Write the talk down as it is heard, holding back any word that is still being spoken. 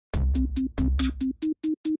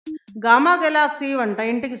GamaGalaxy వంట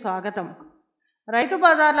ఇంటికి స్వాగతం. రైతు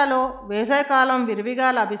బజార్లలో వేసవికాలం విరివిగా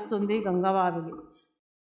లభిస్తుంది గంగవావిలి.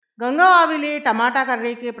 గంగవావిలి టమాటా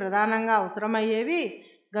కర్రీకి ప్రధానంగా అవసరమయ్యేవి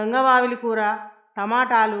గంగవావిలి కూర,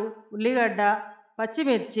 టమాటాలు, ఉల్లిగడ్డ,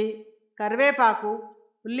 పచ్చిమిర్చి, కరివేపాకు,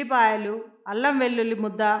 ఉల్లిపాయలు, అల్లం వెల్లుల్లి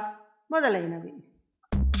ముద్ద మొదలైనవి.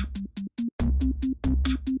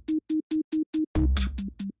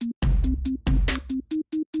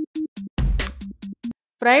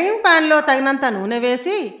 ఫ్రైయింగ్ ప్యాన్లో తగినంత నూనె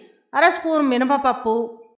వేసి అర స్పూన్ మినపప్పు,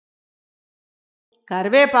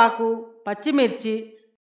 కరివేపాకు, పచ్చిమిర్చి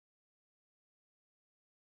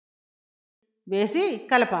వేసి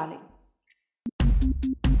కలపాలి.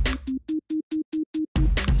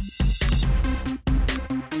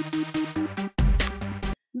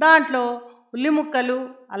 దాంట్లో ఉల్లి ముక్కలు,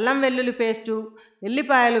 అల్లం వెల్లుల్లి పేస్టు,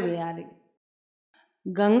 ఎల్లిపాయలు వేయాలి.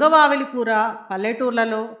 గంగవావిలి కూర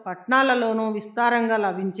పల్లెటూర్లలో, పట్టణాలలోనూ విస్తారంగా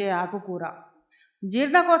లభించే ఆకుకూర.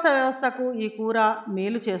 జీర్ణకోశ వ్యవస్థకు ఈ కూర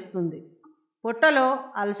మేలు చేస్తుంది. పొట్టలో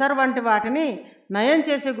అల్సర్ వంటి వాటిని నయం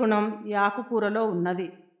చేసే గుణం ఈ ఆకుకూరలో ఉన్నది.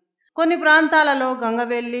 కొన్ని ప్రాంతాలలో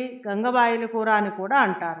గంగవెల్లి, గంగవావిలి కూర అని కూడా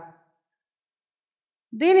అంటారు.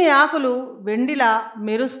 దీని ఆకులు వెండిలా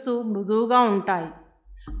మెరుస్తూ మృదువుగా ఉంటాయి.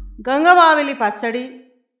 గంగవావిలి పచ్చడి,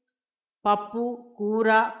 పప్పు, కూర,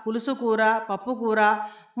 పులుసు కూర, పప్పు కూర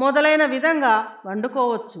మొదలైన విధంగా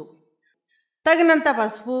వండుకోవచ్చు. తగినంత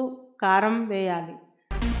పసుపు, కారం వేయాలి.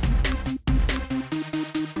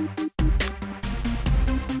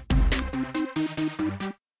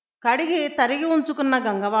 కడిగి తరిగి ఉంచుకున్న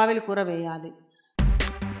గంగవావిలి కూర వేయాలి.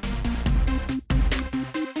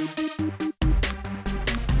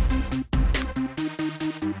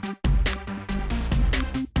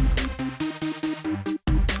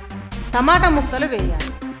 టమాటా ముక్కలు వేయాలి.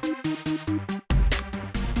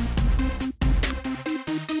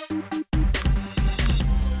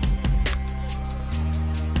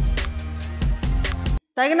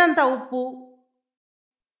 తగినంత ఉప్పు,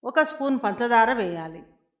 1 స్పూన్ పంచదార వేయాలి.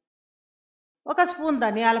 1 స్పూన్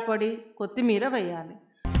ధనియాల పొడి, కొత్తిమీర వేయాలి.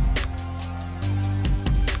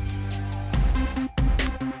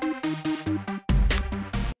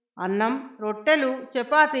 అన్నం, రొట్టెలు,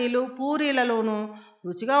 చపాతీలు, పూరీలలోనూ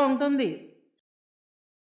రుచిగా ఉంటుంది.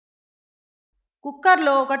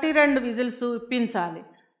 కుక్కర్లో 1-2 విజిల్స్ ఇప్పించాలి.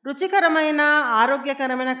 రుచికరమైన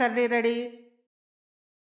ఆరోగ్యకరమైన కర్రీ రెడీ.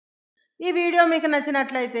 ఈ వీడియో మీకు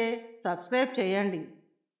నచ్చినట్లయితే సబ్స్క్రైబ్ చేయండి.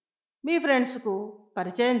 మీ ఫ్రెండ్స్కు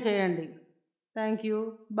పరిచయం చేయండి. Thank you.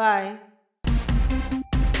 బాయ్.